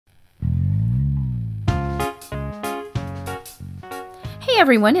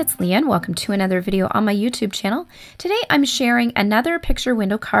everyone, it's Leanne. Welcome to another video on my YouTube channel. Today I'm sharing another picture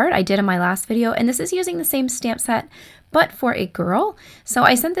window card I did in my last video, and this is using the same stamp set but for a girl. So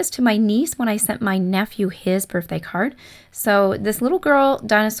I sent this to my niece when I sent my nephew his birthday card. So this little girl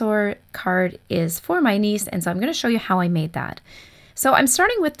dinosaur card is for my niece, and so I'm going to show you how I made that. So I'm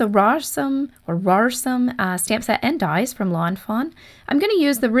starting with the RAWRSOME stamp set and dies from Leanne Fawn. I'm going to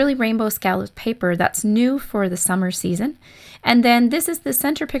use the really rainbow scalloped paper that's new for the summer season. And then this is the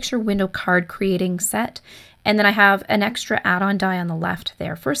center picture window card creating set. And then I have an extra add-on die on the left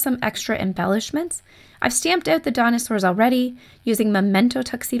there for some extra embellishments. I've stamped out the dinosaurs already using Memento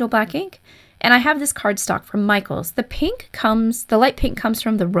Tuxedo black ink. And I have this cardstock from Michaels. The light pink comes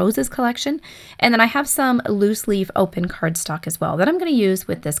from the Roses collection. And then I have some loose leaf open cardstock as well that I'm going to use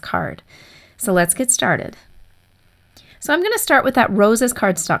with this card. So let's get started. So I'm going to start with that Roses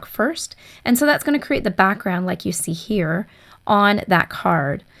cardstock first. And so that's going to create the background like you see here on that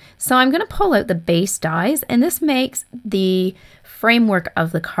card. So I'm going to pull out the base dies, and this makes the framework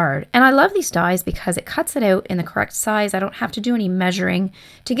of the card. And I love these dies because it cuts it out in the correct size. I don't have to do any measuring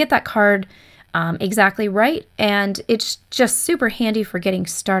to get that card exactly right, and it's just super handy for getting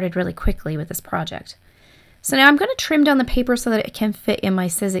started really quickly with this project. So now I'm going to trim down the paper so that it can fit in my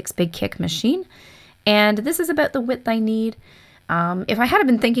Sizzix Big Kick machine, and this is about the width I need. If I had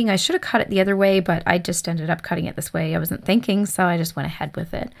been thinking, I should have cut it the other way, but I just ended up cutting it this way. I wasn't thinking, so I just went ahead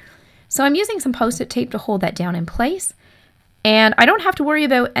with it. So I'm using some Post-it tape to hold that down in place, and I don't have to worry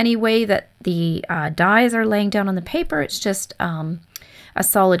about any way that the dies are laying down on the paper. It's just a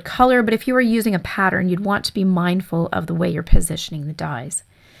solid color, but if you were using a pattern, you'd want to be mindful of the way you're positioning the dies.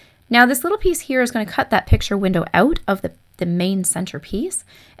 Now this little piece here is going to cut that picture window out of the main centerpiece,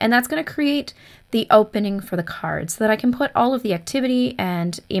 and that's going to create the opening for the card so that I can put all of the activity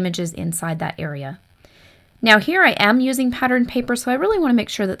and images inside that area. Now here I am using patterned paper, so I really want to make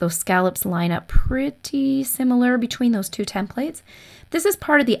sure that those scallops line up pretty similar between those two templates. This is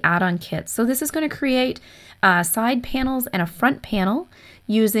part of the add-on kit, so this is going to create side panels and a front panel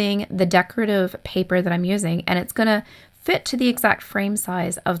using the decorative paper that I'm using, and it's going to fit to the exact frame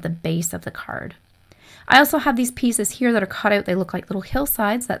size of the base of the card. I also have these pieces here that are cut out. They look like little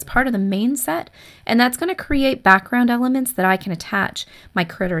hillsides. That's part of the main set, and that's going to create background elements that I can attach my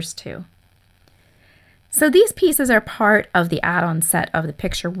critters to. So these pieces are part of the add-on set of the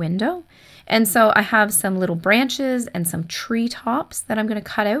picture window. And so I have some little branches and some tree tops that I'm going to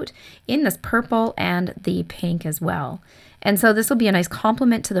cut out in this purple and the pink as well. And so this will be a nice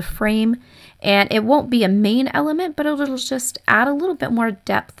complement to the frame, and it won't be a main element, but it'll just add a little bit more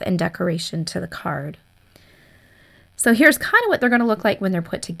depth and decoration to the card. So here's kind of what they're going to look like when they're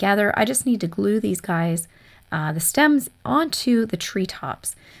put together. I just need to glue these guys, the stems, onto the tree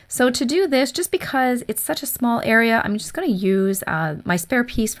tops. So to do this, just because it's such a small area, I'm just going to use my spare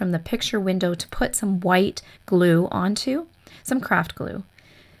piece from the picture window to put some white glue onto, some craft glue.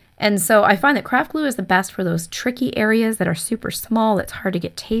 And so I find that craft glue is the best for those tricky areas that are super small, that's hard to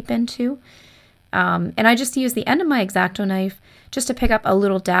get tape into. And I just use the end of my X-Acto knife just to pick up a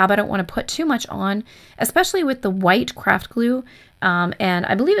little dab. I don't want to put too much on, especially with the white craft glue. And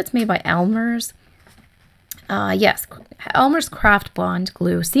I believe it's made by Elmer's. Yes, Elmer's Craft Bond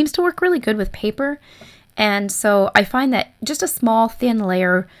glue seems to work really good with paper. And so I find that just a small thin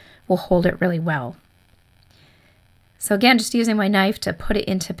layer will hold it really well. So again, just using my knife to put it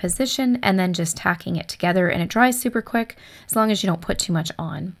into position and then just tacking it together, and it dries super quick as long as you don't put too much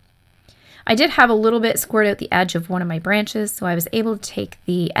on. I did have a little bit squirt out the edge of one of my branches, so I was able to take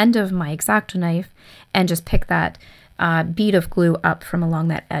the end of my X-Acto knife and just pick that bead of glue up from along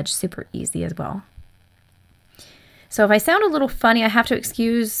that edge super easy as well. So if I sound a little funny, I have to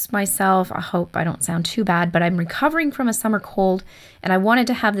excuse myself. I hope I don't sound too bad, but I'm recovering from a summer cold, and I wanted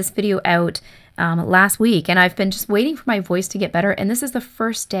to have this video out last week, and I've been just waiting for my voice to get better, and this is the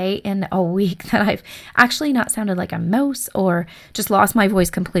first day in a week that I've actually not sounded like a mouse or just lost my voice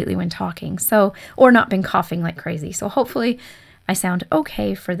completely when talking, so, or not been coughing like crazy. So hopefully I sound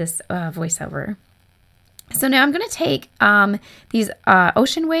okay for this voiceover. So now I'm going to take these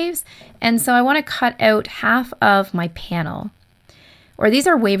ocean waves, and so I want to cut out half of my panel. Or these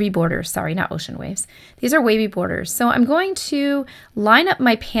are wavy borders, sorry, not ocean waves. These are wavy borders. So I'm going to line up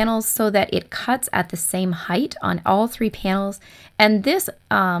my panels so that it cuts at the same height on all three panels. And this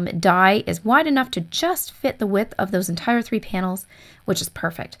die is wide enough to just fit the width of those entire three panels, which is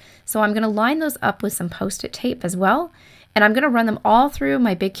perfect. So I'm going to line those up with some Post-it tape as well. And I'm going to run them all through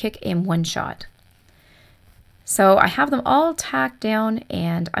my Big Kick in one shot. So I have them all tacked down,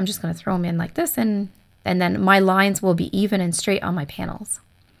 and I'm just going to throw them in like this, and then my lines will be even and straight on my panels.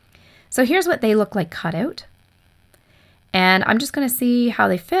 So here's what they look like cut out. And I'm just going to see how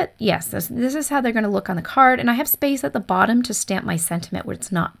they fit. Yes, this is how they're going to look on the card. And I have space at the bottom to stamp my sentiment where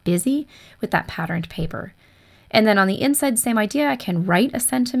it's not busy with that patterned paper. And then on the inside, same idea, I can write a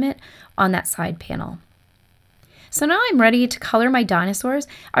sentiment on that side panel. So now I'm ready to color my dinosaurs.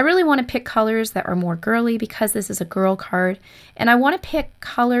 I really want to pick colors that are more girly because this is a girl card. And I want to pick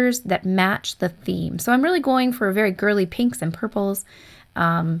colors that match the theme. So I'm really going for very girly pinks and purples.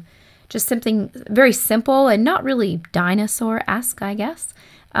 Just something very simple and not really dinosaur-esque, I guess.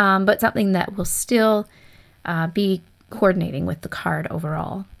 But something that will still be coordinating with the card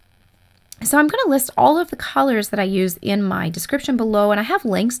overall. So I'm going to list all of the colors that I use in my description below, and I have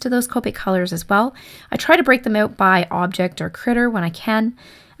links to those Copic colors as well. I try to break them out by object or critter when I can.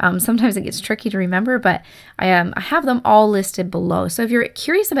 Sometimes it gets tricky to remember, but I have them all listed below. So if you're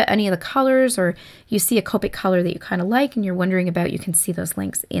curious about any of the colors or you see a Copic color that you kind of like and you're wondering about, you can see those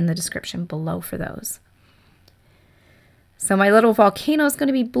links in the description below for those. So my little volcano is going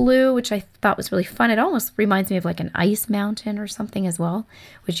to be blue, which I thought was really fun. It almost reminds me of like an ice mountain or something as well,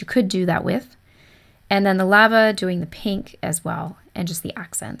 which you could do that with. And then the lava doing the pink as well, and just the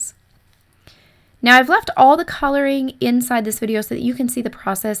accents. Now I've left all the coloring inside this video so that you can see the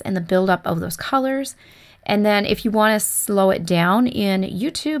process and the buildup of those colors. And then if you want to slow it down in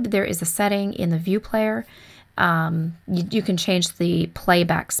YouTube, there is a setting in the view player. You can change the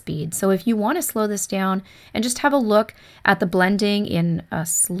playback speed. So if you want to slow this down and just have a look at the blending in a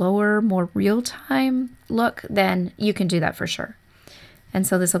slower, more real-time look, then you can do that for sure. And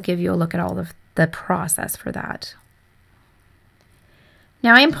so this will give you a look at all of the process for that.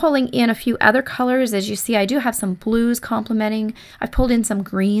 Now I am pulling in a few other colors. As you see, I do have some blues complementing. I've pulled in some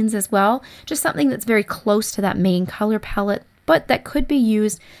greens as well, just something that's very close to that main color palette, but that could be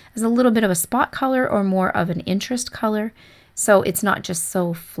used as a little bit of a spot color or more of an interest color, so it's not just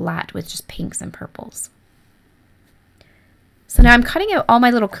so flat with just pinks and purples. So now I'm cutting out all my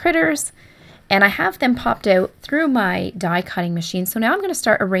little critters, and I have them popped out through my die cutting machine. So now I'm going to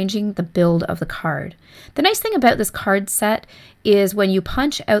start arranging the build of the card. The nice thing about this card set is when you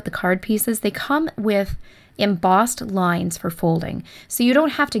punch out the card pieces, they come with embossed lines for folding. So you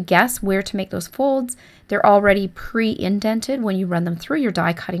don't have to guess where to make those folds. They're already pre-indented when you run them through your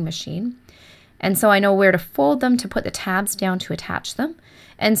die cutting machine. And so I know where to fold them to put the tabs down to attach them.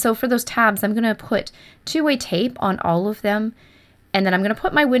 And so for those tabs, I'm going to put two-way tape on all of them. And then I'm going to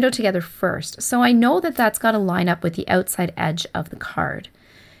put my window together first. So I know that that's got to line up with the outside edge of the card.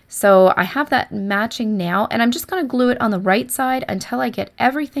 So I have that matching now, and I'm just going to glue it on the right side until I get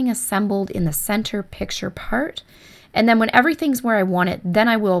everything assembled in the center picture part. And then when everything's where I want it, then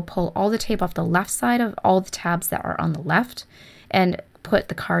I will pull all the tape off the left side of all the tabs that are on the left and put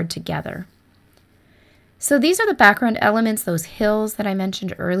the card together. So these are the background elements, those hills that I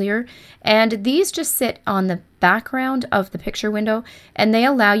mentioned earlier, and these just sit on the background of the picture window, and they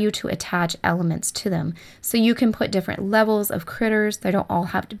allow you to attach elements to them. So you can put different levels of critters. They don't all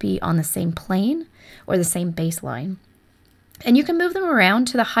have to be on the same plane or the same baseline. And you can move them around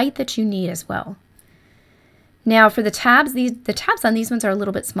to the height that you need as well. Now for the tabs, the tabs on these ones are a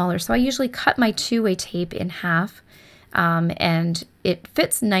little bit smaller, so I usually cut my two-way tape in half, and it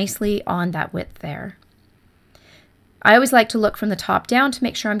fits nicely on that width there. I always like to look from the top down to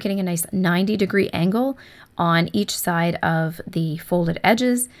make sure I'm getting a nice 90-degree angle on each side of the folded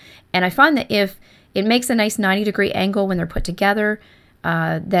edges. And I find that if it makes a nice 90-degree angle when they're put together,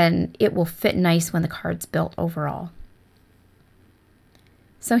 then it will fit nice when the card's built overall.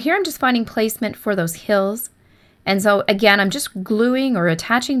 So here I'm just finding placement for those hills. And so again, I'm just gluing or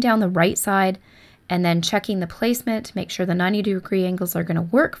attaching down the right side and then checking the placement to make sure the 90-degree angles are going to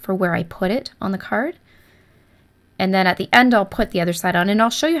work for where I put it on the card. And then at the end, I'll put the other side on, and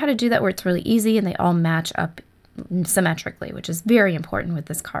I'll show you how to do that where it's really easy and they all match up symmetrically, which is very important with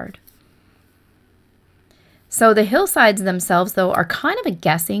this card. So the hillsides themselves, though, are kind of a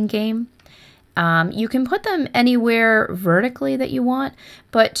guessing game. You can put them anywhere vertically that you want,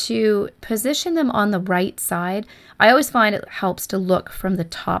 but to position them on the right side, I always find it helps to look from the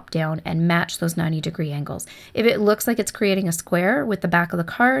top down and match those 90-degree angles. If it looks like it's creating a square with the back of the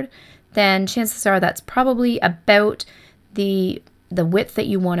card, then chances are that's probably about the width that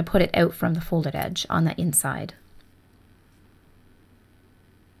you want to put it out from the folded edge on the inside.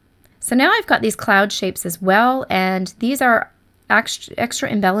 So now I've got these cloud shapes as well, and these are extra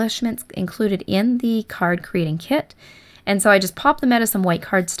embellishments included in the card creating kit. And so I just pop them out of some white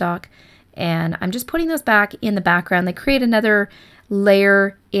cardstock, and I'm just putting those back in the background. They create another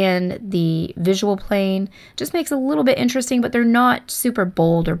layer in the visual plane. Just makes it a little bit interesting, but they're not super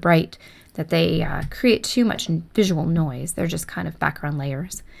bold or bright that they create too much visual noise. They're just kind of background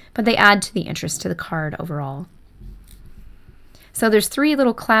layers, but they add to the interest to the card overall. So there's 3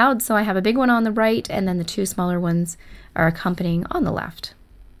 little clouds, so I have a big one on the right, and then the 2 smaller ones are accompanying on the left.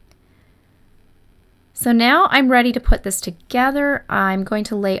 So now I'm ready to put this together. I'm going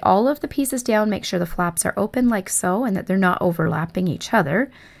to lay all of the pieces down, make sure the flaps are open like so, and that they're not overlapping each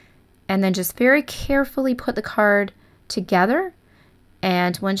other. And then just very carefully put the card together.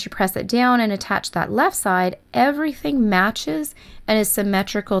 And once you press it down and attach that left side, everything matches and is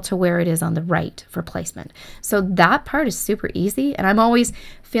symmetrical to where it is on the right for placement. So that part is super easy, and I'm always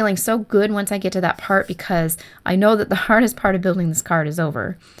feeling so good once I get to that part because I know that the hardest part of building this card is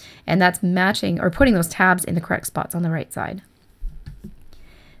over, and that's matching or putting those tabs in the correct spots on the right side.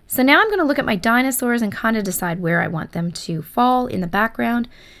 So now I'm going to look at my dinosaurs and kind of decide where I want them to fall in the background,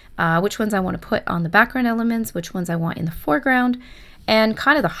 which ones I want to put on the background elements, which ones I want in the foreground, and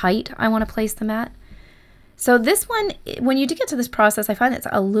kind of the height I want to place them at. So this one, when you do get to this process, I find it's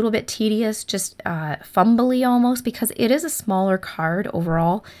a little bit tedious, just fumbly almost, because it is a smaller card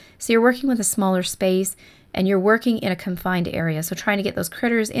overall. So you're working with a smaller space and you're working in a confined area. So trying to get those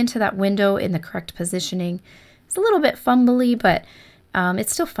critters into that window in the correct positioning, it's a little bit fumbly, but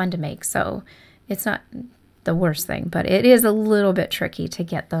it's still fun to make. So it's not the worst thing, but it is a little bit tricky to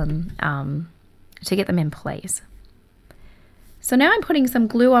get them in place. So now I'm putting some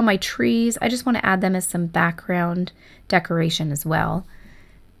glue on my trees. I just want to add them as some background decoration as well.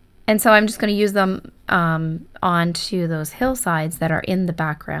 And so I'm just going to use them onto those hillsides that are in the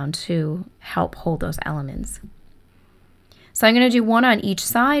background to help hold those elements. So I'm going to do one on each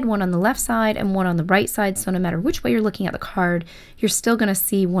side, one on the left side, and one on the right side. So no matter which way you're looking at the card, you're still going to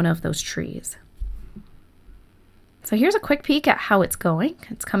see one of those trees. So here's a quick peek at how it's going.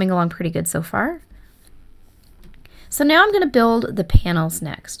 It's coming along pretty good so far. So now I'm going to build the panels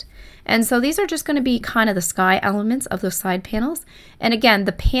next. And so these are just going to be kind of the sky elements of those side panels. And again,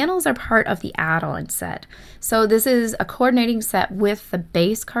 the panels are part of the add-on set. So this is a coordinating set with the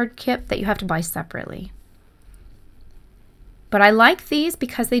base card kit that you have to buy separately. But I like these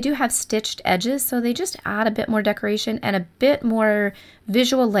because they do have stitched edges, so they just add a bit more decoration and a bit more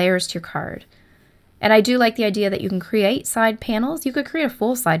visual layers to your card. And I do like the idea that you can create side panels. You could create a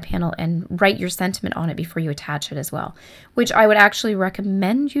full side panel and write your sentiment on it before you attach it as well, which I would actually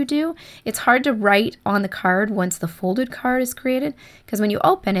recommend you do. It's hard to write on the card once the folded card is created, because when you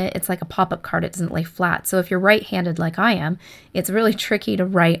open it, it's like a pop-up card. It doesn't lay flat. So if you're right-handed like I am, it's really tricky to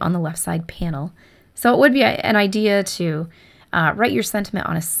write on the left side panel. So it would be an idea to write your sentiment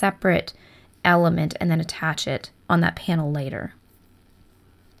on a separate element and then attach it on that panel later.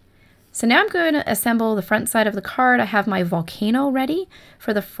 So now I'm going to assemble the front side of the card. I have my volcano ready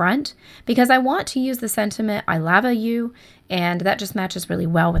for the front because I want to use the sentiment "I lava you," and that just matches really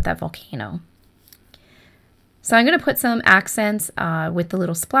well with that volcano. So I'm going to put some accents with the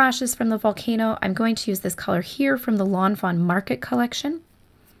little splashes from the volcano. I'm going to use this color here from the Lawn Fawn Market collection.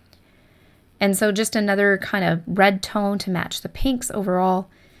 And so just another kind of red tone to match the pinks overall.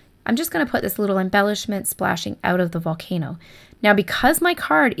 I'm just going to put this little embellishment splashing out of the volcano. Now, because my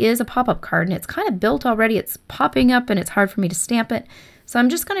card is a pop-up card and it's kind of built already, it's popping up and it's hard for me to stamp it. So I'm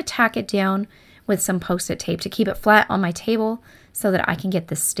just going to tack it down with some Post-it tape to keep it flat on my table so that I can get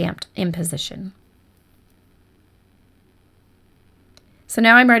this stamped in position. So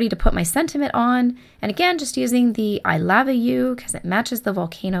now I'm ready to put my sentiment on. And again, just using the "I lava you" because it matches the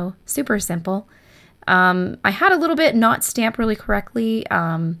volcano. Super simple. I had a little bit not stamped really correctly,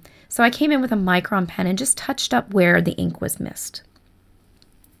 so I came in with a micron pen and just touched up where the ink was missed.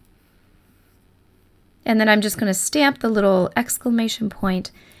 And then I'm just going to stamp the little exclamation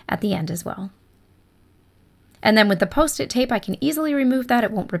point at the end as well. And then with the Post-it tape, I can easily remove that.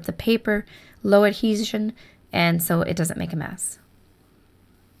 It won't rip the paper, low adhesion, and so it doesn't make a mess.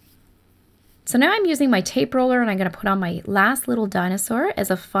 So now I'm using my tape roller and I'm going to put on my last little dinosaur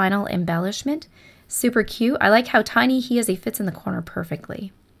as a final embellishment. Super cute. I like how tiny he is. He fits in the corner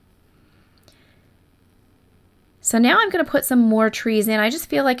perfectly. So now I'm going to put some more trees in. I just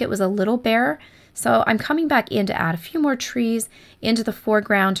feel like it was a little bare. So I'm coming back in to add a few more trees into the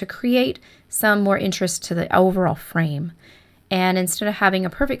foreground to create some more interest to the overall frame. And instead of having a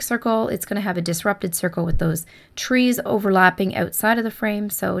perfect circle, it's going to have a disrupted circle with those trees overlapping outside of the frame.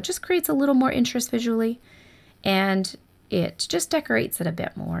 So it just creates a little more interest visually. And it just decorates it a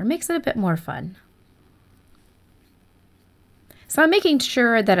bit more, makes it a bit more fun. So I'm making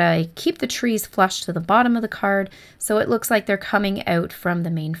sure that I keep the trees flush to the bottom of the card so it looks like they're coming out from the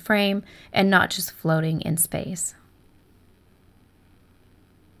main frame and not just floating in space.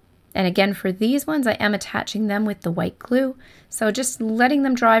 And again, for these ones, I am attaching them with the white glue. So just letting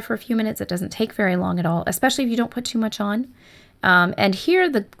them dry for a few minutes. It doesn't take very long at all, especially if you don't put too much on. And here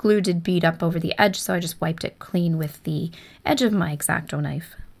the glue did bead up over the edge, so I just wiped it clean with the edge of my X-Acto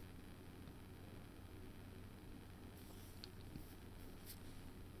knife.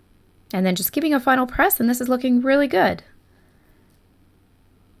 And then just giving a final press, and this is looking really good.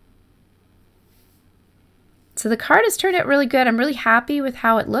 So the card has turned out really good. I'm really happy with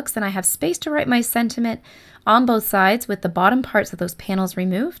how it looks, and I have space to write my sentiment on both sides with the bottom parts of those panels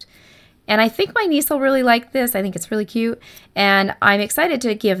removed. And I think my niece will really like this. I think it's really cute. And I'm excited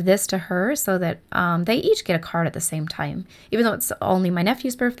to give this to her so that they each get a card at the same time. Even though it's only my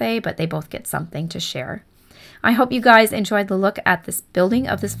nephew's birthday, but they both get something to share. I hope you guys enjoyed the look at this building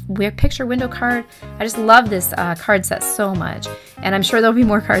of this picture window card. I just love this card set so much. And I'm sure there'll be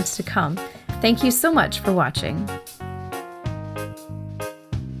more cards to come. Thank you so much for watching.